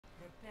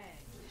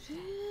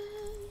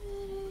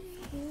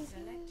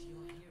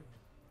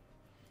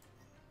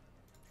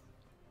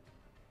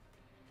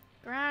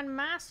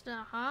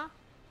Master, huh?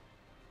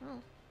 Oh.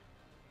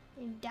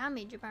 In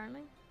damage,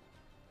 apparently.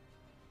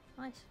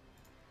 Nice.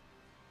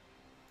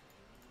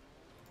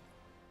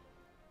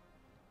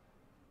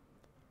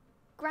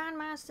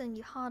 Grandmaster and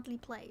you hardly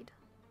played.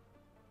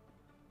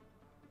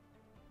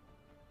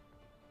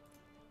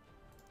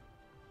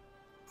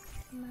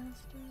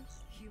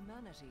 Masters.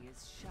 Humanity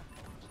is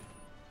shackled.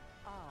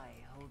 I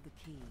hold the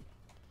key.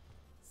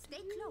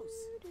 Stay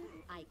close.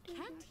 I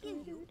can't hear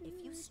you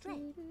if you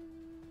stray.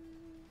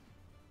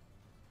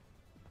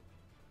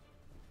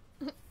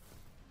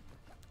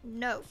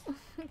 No,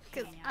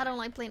 because I don't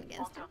like playing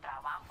against you.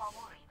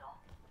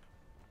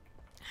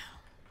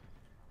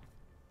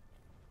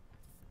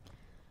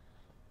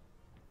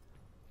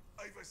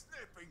 I was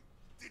snapping.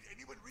 Did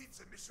anyone read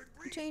the mission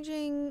brief?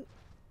 Changing.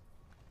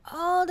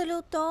 Oh, the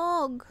little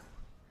dog.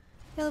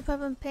 Yellow,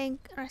 purple, and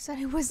pink. I said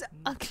it was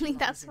ugly.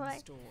 That's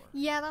why.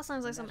 Yeah, that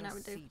sounds like something I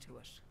would do.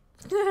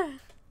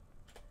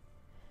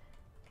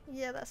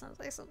 Yeah, that sounds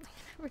like something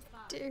I would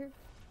do.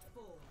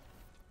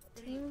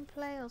 Team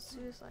play or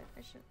suicide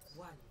missions?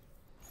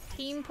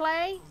 Team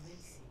play?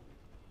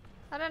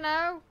 I don't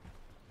know.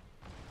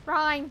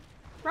 Rhyme.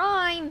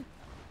 Rhyme.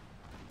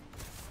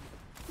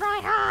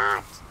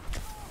 Reinhardt!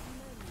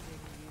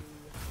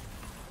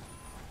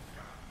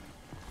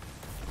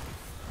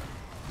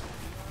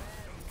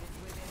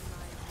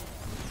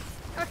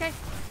 Okay.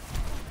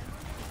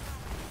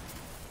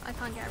 I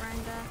can't get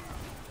around there.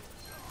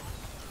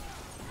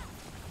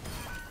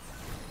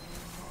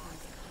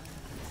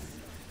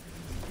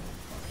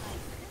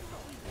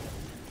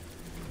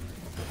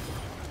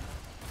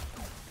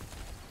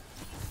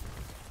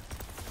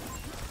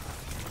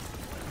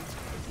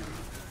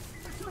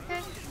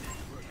 Okay.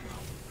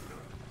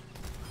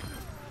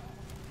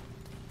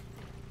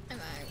 I'm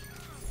out.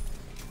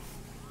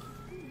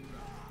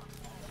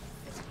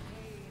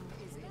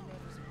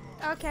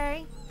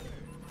 Okay.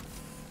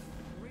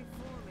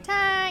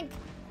 Tank!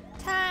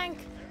 Tank!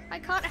 I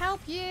can't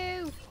help you!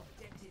 You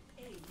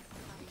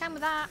can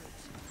with that.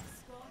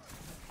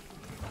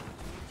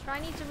 Do I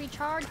need to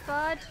recharge,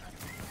 bud?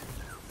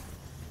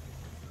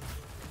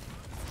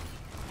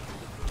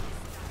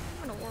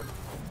 I'm gonna work.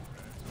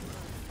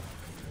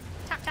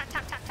 Tap, tap,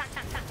 tap, tap, tap,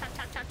 tap, tap, tap,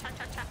 tap, tap, tap,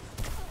 tap, tap.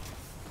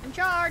 I'm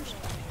charged!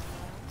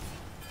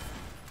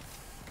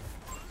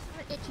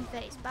 An itchy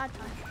face, bad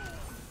time.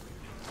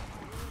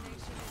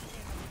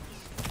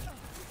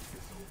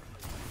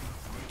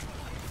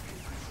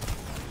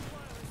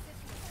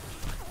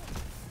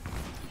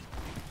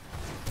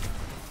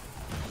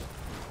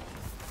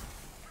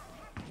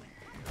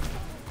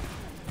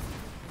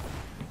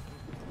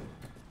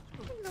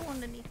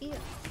 Underneath here.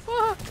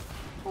 Oh,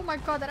 oh my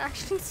god, that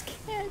actually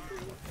scared me.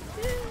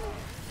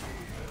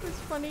 It was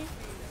funny.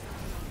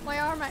 My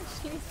arm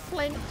actually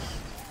flinched.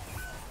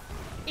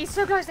 He's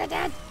so close, they're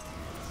dead.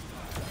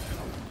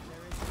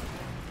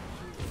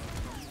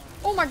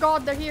 Oh my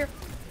god, they're here.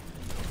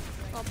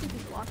 Oh, people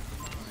block.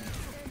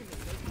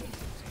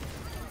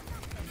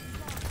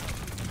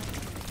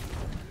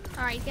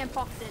 Alright, he's getting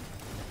pocketed.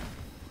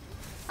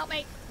 Help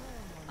me.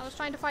 I was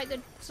trying to fight the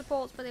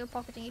supports, but they were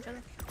pocketing each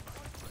other.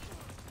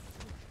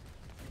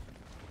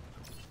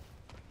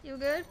 You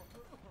good?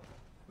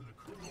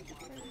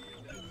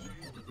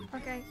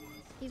 Okay,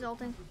 he's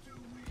ulting.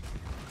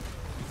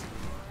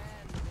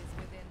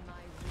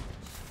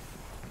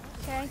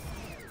 Okay.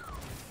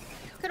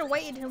 Could have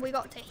waited until we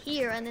got to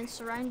here and then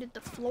surrounded the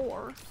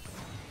floor.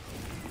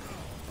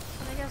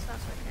 But I guess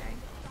that's okay.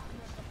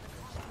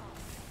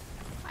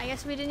 I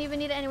guess we didn't even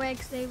need it anyway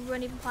because they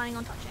weren't even planning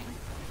on touching.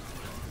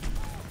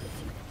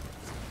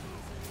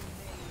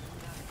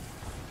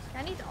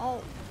 I need to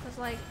ult because,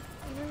 like,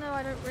 even though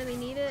I don't really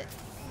need it,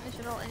 I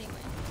should ult anyway.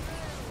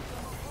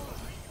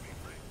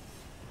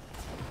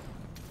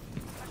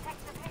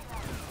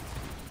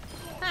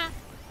 Ha!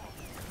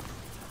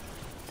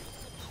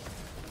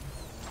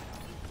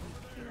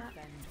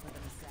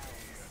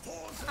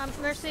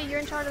 Mercy, you're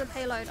in charge of the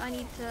payload. I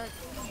need to. Oh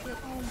my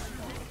god.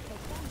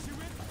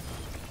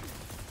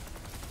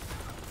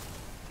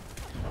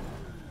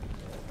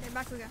 Okay,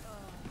 back we go.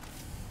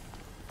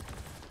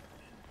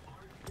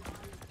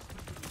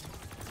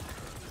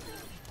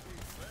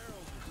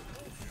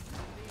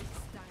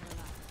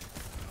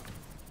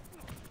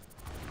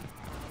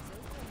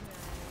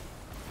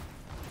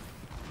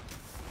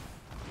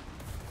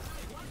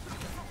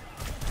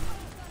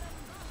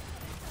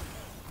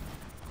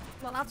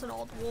 Well, that's an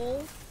old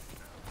wall.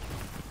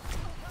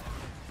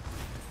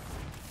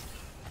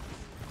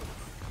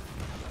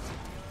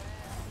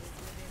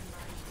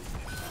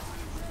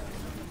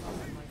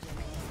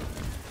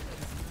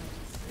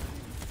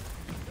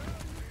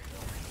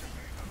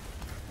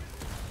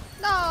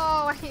 No,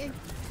 I hit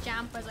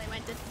jump as I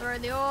went to throw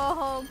the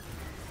orb.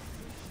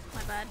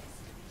 My bad.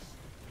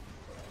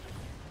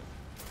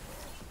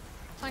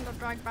 Mine got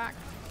dragged back.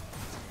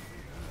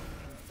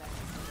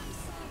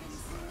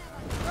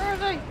 Where is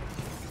he?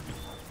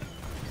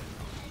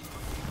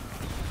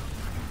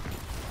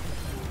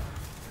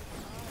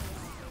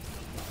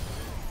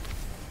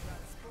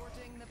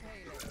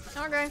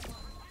 Okay.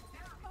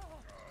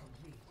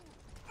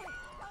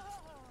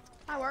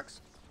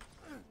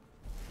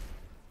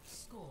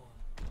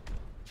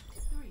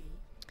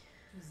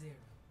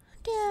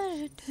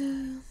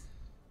 You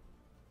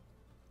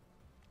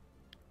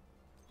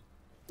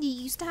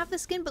used to have the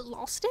skin but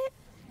lost it?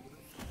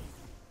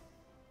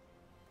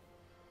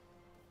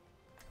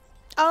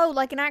 Oh,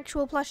 like an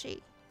actual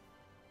plushie.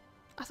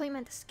 I thought you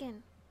meant the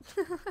skin.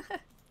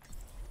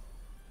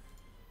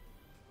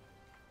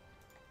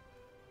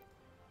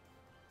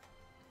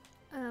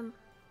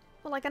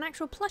 Well, like an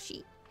actual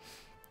plushie.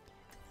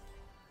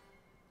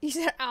 You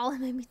said owl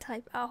and made me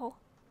type owl.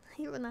 I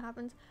hate when that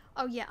happens.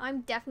 Oh yeah,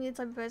 I'm definitely the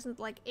type of person,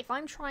 like, if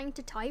I'm trying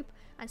to type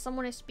and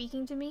someone is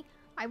speaking to me,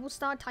 I will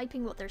start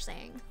typing what they're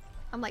saying.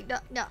 I'm like,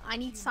 no, I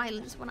need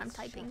silence when I'm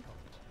typing.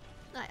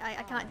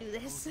 I can't do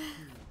this.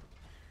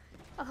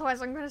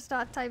 Otherwise I'm gonna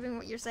start typing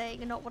what you're saying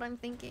and not what I'm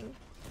thinking.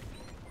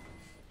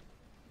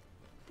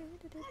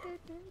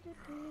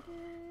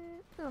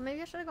 Oh,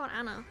 maybe I should have gone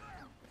Anna.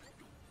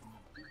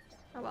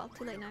 Oh well,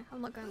 too late now.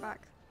 I'm not going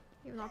back.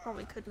 Even though I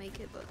probably could make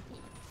it, but...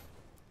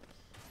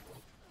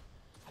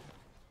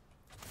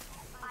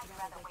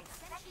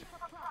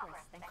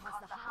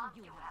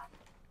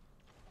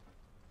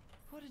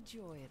 What a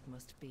joy it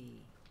must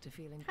be to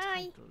feel Hi.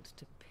 entitled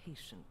to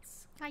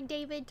patience. Hi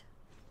David.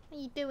 How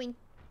you doing?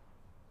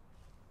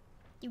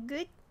 You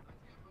good?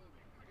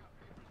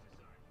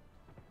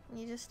 Are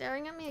you just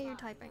staring at me or are you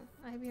typing?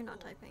 I hope you're not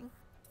typing.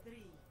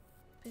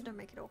 Please don't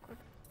make it awkward.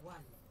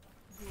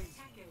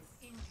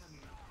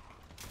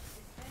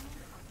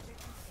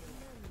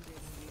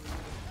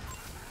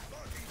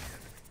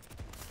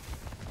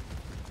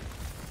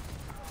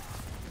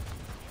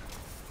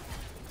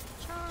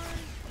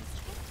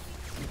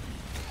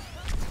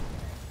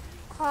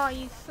 Oh,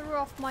 you threw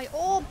off my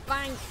orb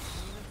bank.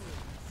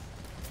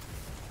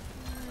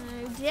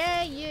 How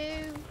dare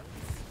you?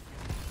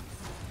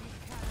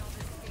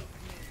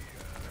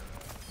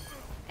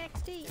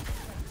 XD.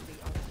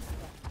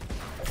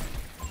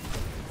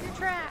 You're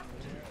trapped.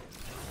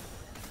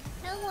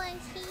 No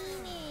one's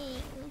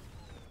healing.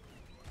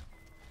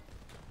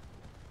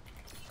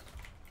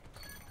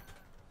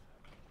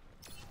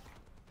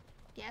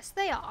 Yes,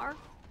 they are.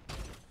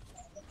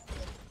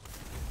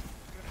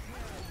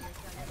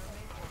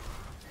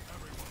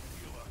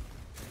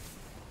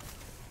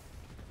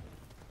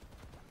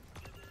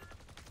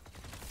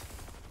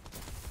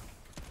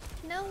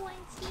 No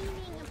one's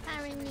healing,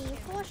 apparently.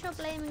 Of course you're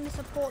blaming the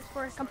support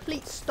for a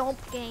complete stomp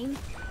game.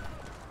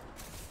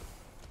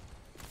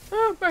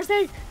 Oh,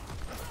 mercy!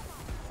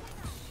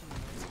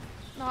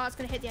 No, it's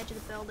gonna hit the edge of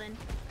the building.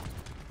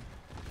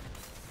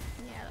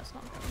 Yeah, that's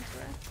not going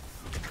through.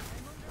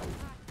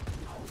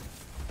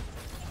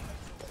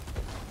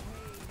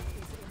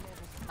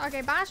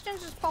 Okay,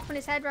 Bastion's just popping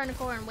his head around the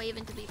corner and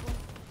waving to people.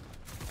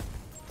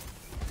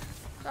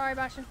 Sorry,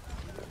 Bastion.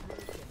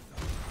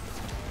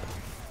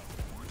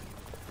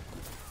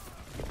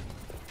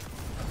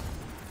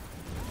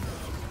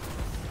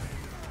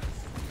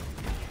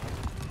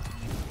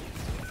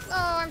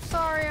 Oh, I'm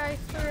sorry, I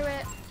threw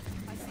it.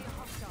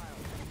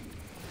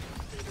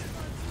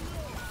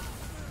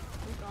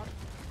 Oh god.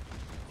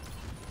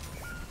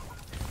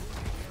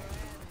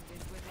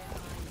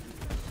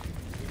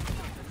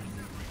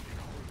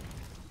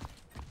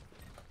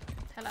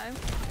 Hello.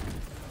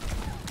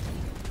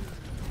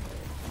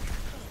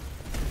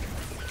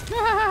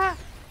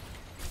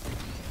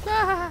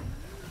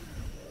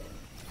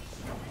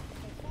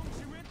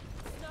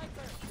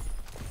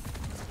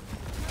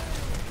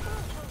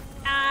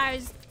 I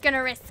was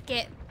gonna risk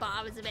it, but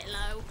I was a bit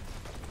low.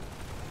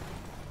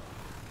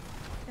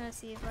 Gonna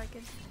see if I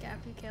could get a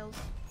few kills.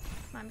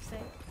 My mistake.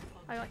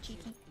 I got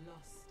cheeky.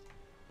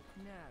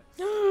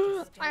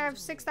 I have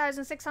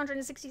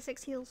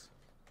 6,666 heals.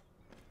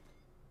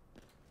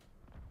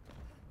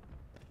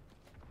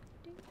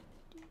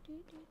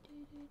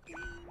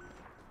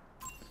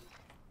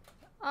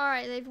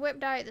 Alright, they've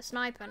whipped out the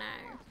sniper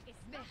now.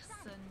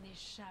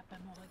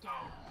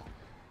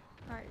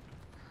 Alright.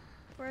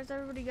 Where's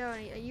everybody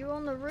going? Are you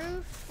on the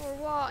roof or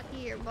what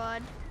here,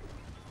 bud?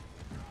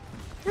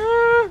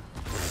 That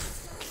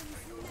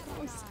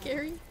was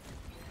scary.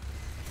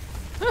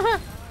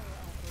 Okay,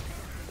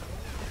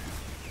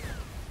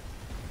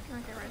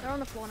 right, they're on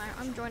the floor now.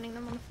 I'm joining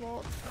them on the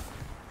floor.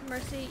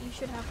 Mercy, you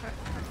should have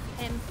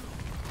him.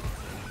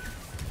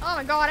 Oh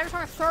my god, every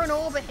time I throw an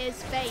orb at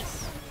his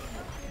face.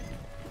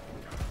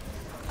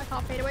 I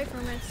can't fade away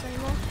from this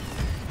anymore.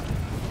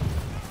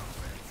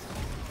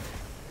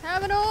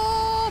 Have an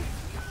orb!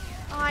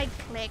 I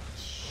clicked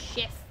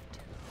shift.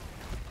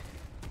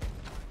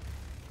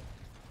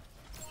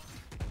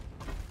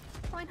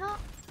 Reinhardt?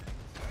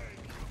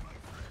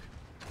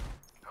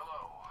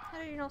 How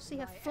did you not see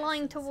her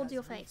flying towards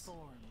your face?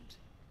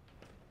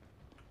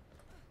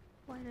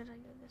 Why did I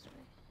go this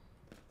way?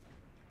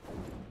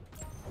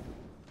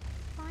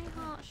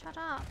 Reinhardt, shut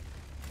up.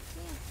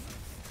 Yeah.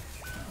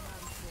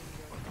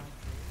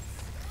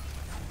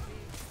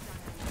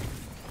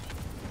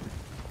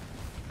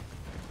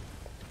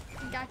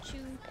 Got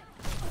you.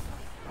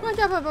 I'm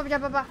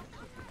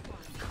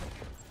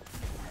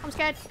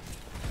scared.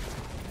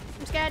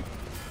 I'm scared.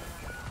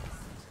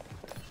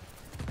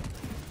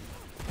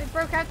 They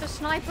broke out the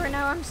sniper and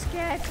now I'm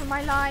scared for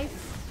my life.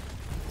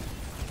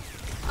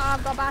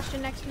 I've got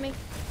Bastion next to me.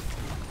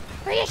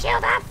 Put your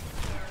shield up!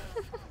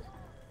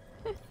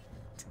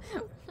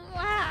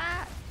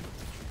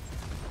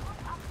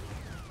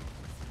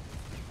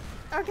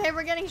 Okay,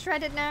 we're getting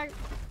shredded now.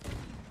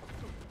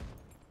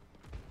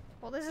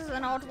 Well, this is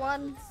an odd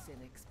one.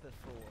 Cynics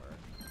before.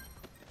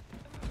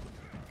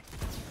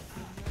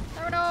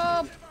 Throw it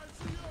up!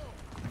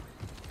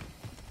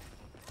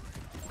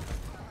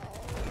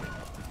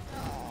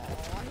 Oh,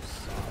 I'm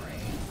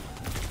sorry.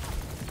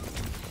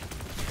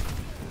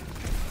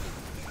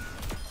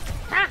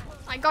 Ha!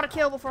 I got a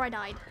kill before I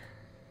died.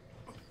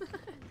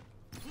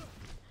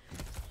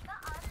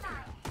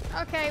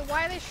 Okay,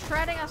 why are they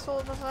shredding us all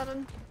of a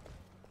sudden?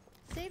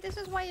 See, this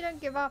is why you don't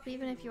give up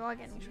even if you are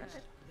getting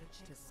shredded.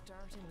 To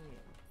start anew.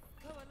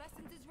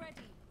 Coalescence is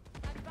ready.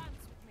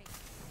 Advance with me.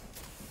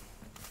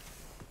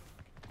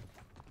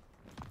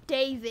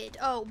 David.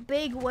 Oh,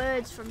 big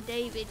words from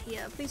David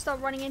here. Please stop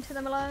running into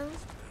them alone.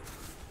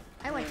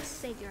 I went to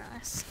save your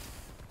ass.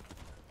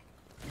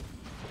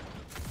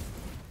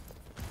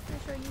 I'm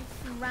sure you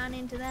ran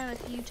into them a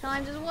few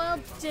times as well,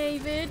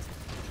 David.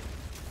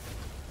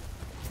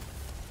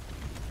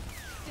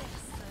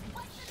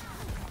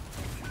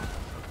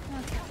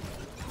 Okay.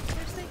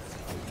 Seriously?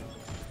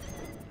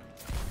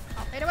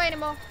 Can't fade away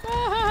anymore.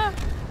 I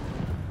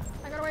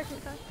got away from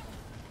it though.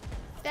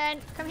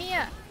 Then, come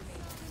here.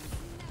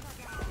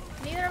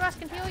 Neither of us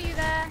can heal you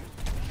there.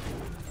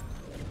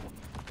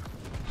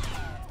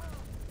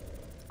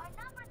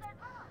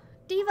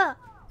 Diva,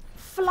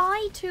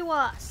 fly to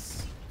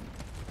us.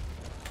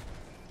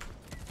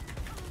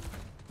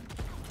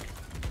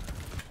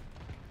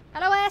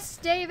 LOS,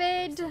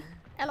 David.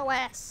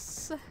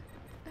 LOS.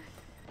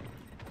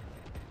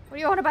 What are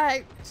you on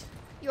about?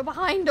 You're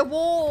behind a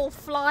wall.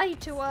 Fly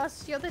to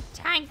us. You're the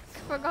tank,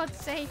 for God's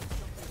sake.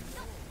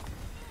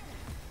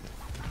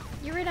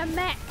 You're in a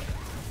mech.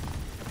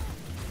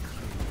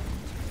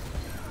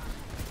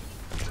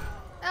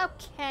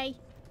 Okay.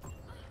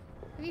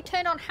 Have you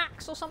turned on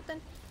hacks or something?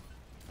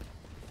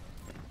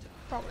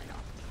 Probably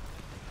not.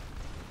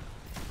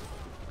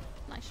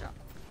 Nice shot.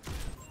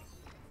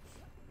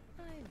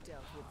 I've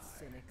dealt with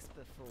cynics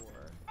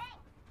before.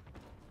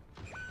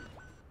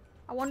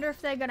 I wonder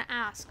if they're gonna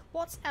ask,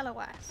 what's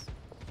LOS?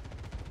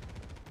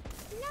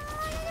 No,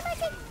 I didn't make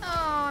it.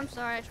 Oh, I'm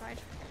sorry, I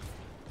tried.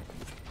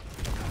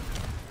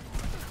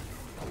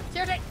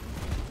 Seriously.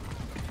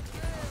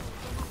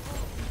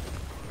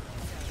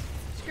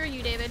 Screw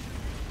you, David.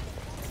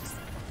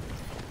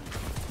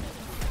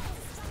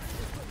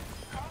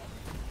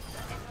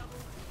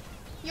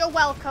 You're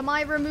welcome.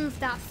 I removed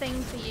that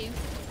thing for you.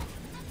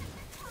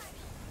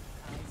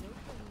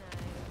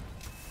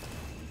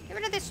 Get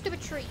rid of this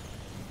stupid tree.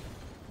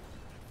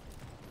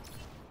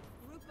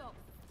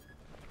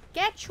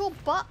 Get your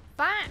butt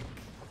back.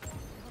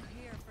 I'm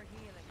here for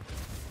healing.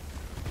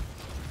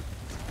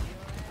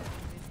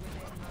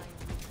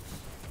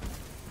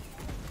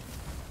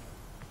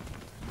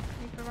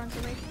 Reaper runs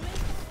away from me.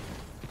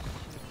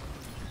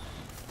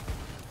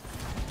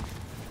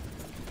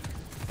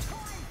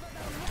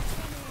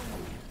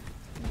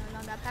 No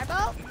longer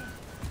purple.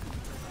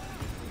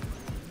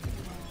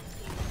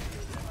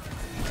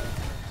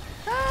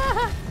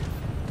 Ah!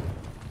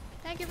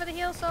 Thank you for the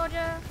heal,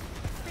 soldier.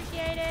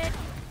 Appreciate it.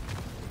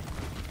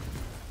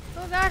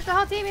 Oh gosh, the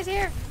whole team is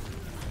here.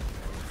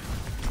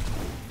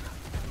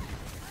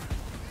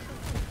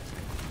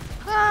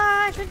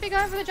 Ah, I shouldn't be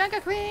going for the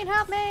Junker Queen.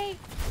 Help me.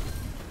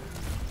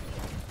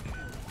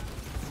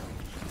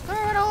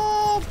 Throw it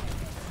all.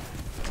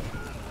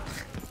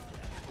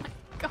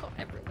 God,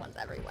 everyone's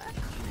everywhere.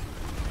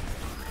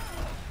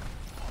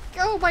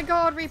 Oh my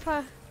God,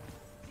 Reaper.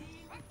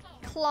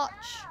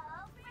 Clutch.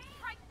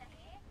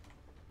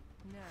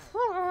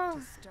 Now,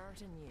 to start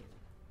anew.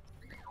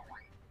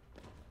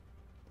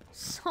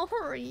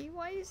 Sorry?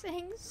 Why are you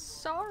saying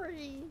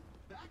sorry?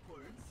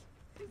 Backwards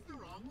is the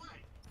wrong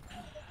way.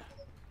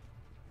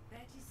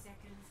 30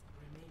 seconds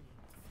remaining.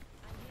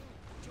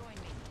 Join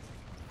me.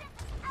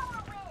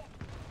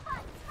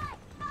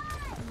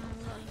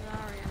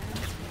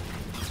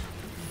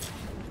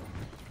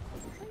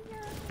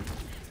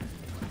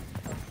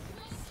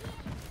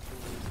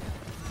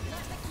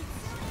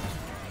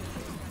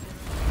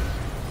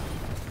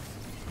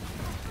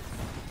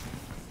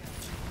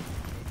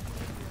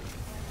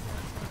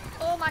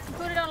 Oh, my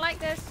computer don't like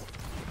this.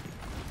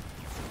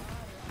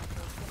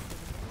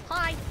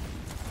 Hi.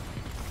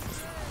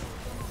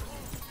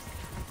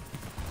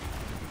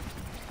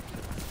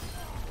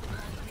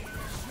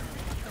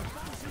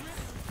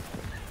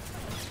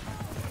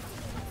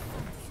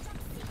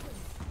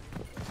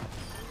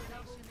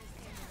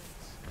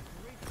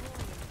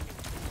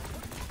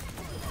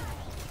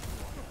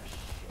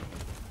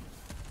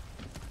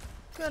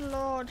 Good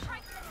Lord.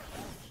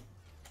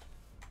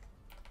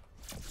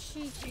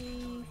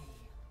 GG.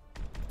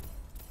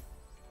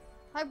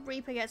 I hope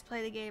Reaper gets to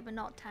play the game and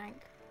not tank.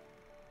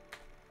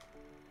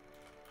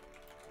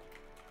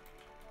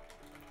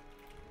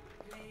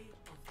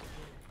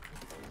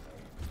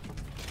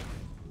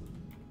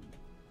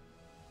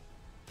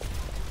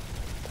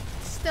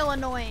 Still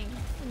annoying.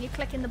 And you're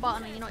clicking the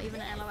button and you're not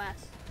even at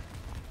LOS.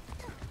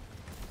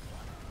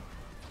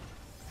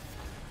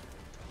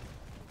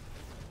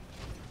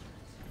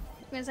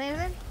 You gonna say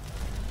anything?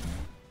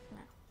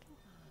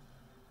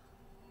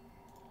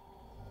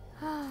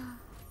 No.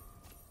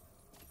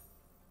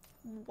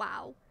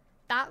 Wow.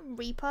 That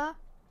Reaper,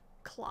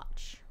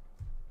 clutch.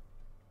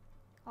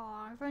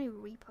 Oh, if only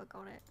Reaper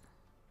got it.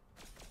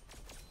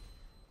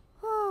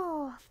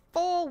 Oh,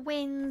 4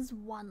 wins,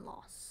 1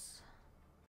 loss.